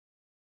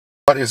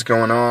What is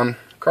going on?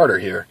 Carter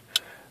here.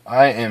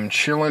 I am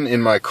chilling in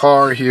my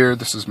car here.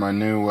 This is my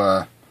new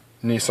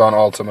Nissan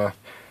Altima.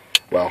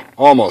 Well,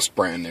 almost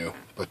brand new,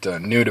 but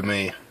new to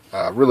me.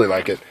 Really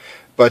like it.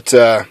 But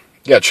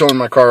yeah, chilling in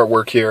my car at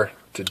work here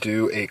to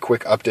do a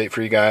quick update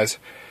for you guys.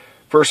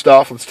 First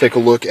off, let's take a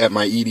look at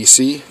my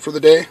EDC for the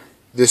day.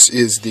 This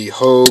is the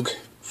Hogue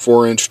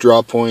 4-inch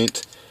draw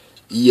point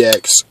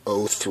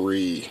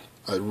EX03.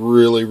 I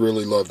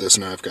really love this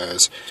knife,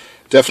 guys.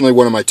 Definitely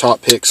one of my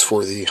top picks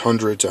for the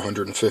 $100 to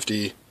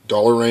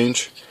 $150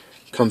 range.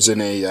 Comes in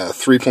a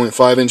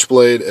 3.5-inch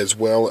blade as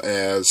well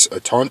as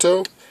a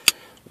Tonto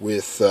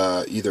with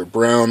either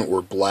brown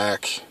or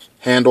black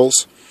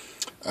handles.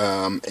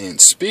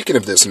 And speaking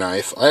of this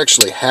knife, I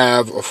actually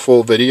have a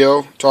full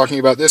video talking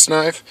about this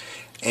knife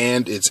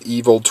and its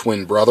evil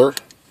twin brother.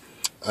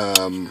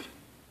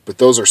 But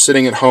those are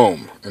sitting at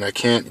home, and I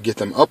can't get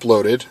them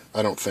uploaded,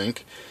 I don't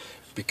think,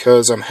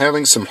 because I'm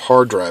having some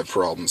hard drive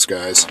problems,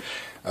 guys.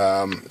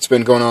 It's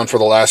been going on for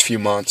the last few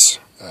months.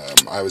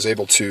 I was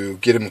able to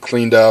get them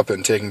cleaned up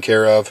and taken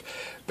care of,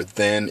 but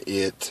then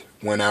it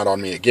went out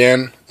on me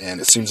again,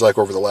 and it seems like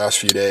over the last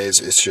few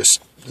days, it's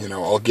just, you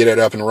know, I'll get it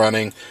up and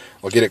running,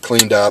 I'll get it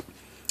cleaned up,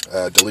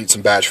 delete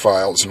some batch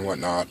files and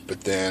whatnot,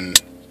 but then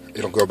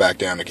it'll go back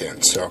down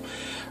again. So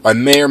I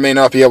may or may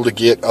not be able to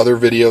get other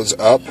videos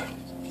up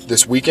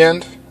this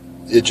weekend.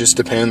 It just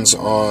depends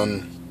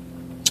on,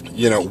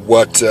 you know,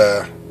 what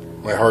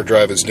my hard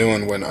drive is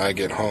doing when I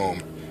get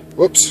home.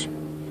 Whoops,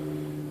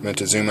 meant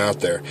to zoom out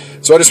there.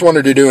 So I just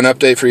wanted to do an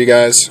update for you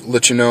guys,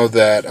 let you know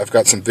that I've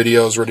got some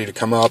videos ready to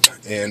come up,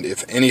 and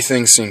if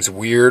anything seems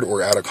weird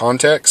or out of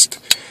context,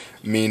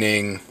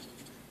 meaning,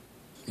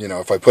 you know,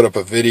 if I put up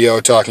a video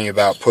talking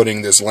about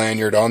putting this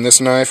lanyard on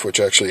this knife, which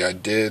actually I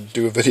did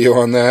do a video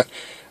on that,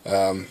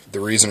 the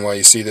reason why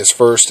you see this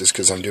first is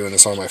because I'm doing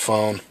this on my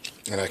phone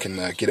and I can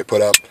get it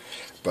put up.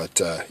 But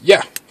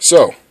yeah,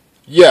 so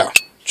yeah,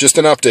 just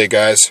an update,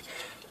 guys,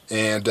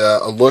 and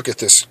a look at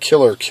this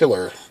killer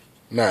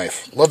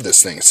knife. Love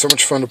this thing. It's so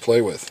much fun to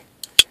play with.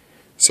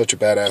 Such a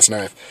badass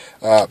knife.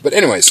 But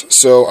anyways,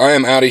 so I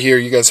am out of here.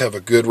 You guys have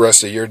a good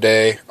rest of your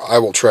day. I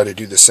will try to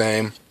do the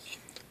same.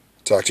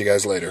 Talk to you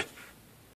guys later.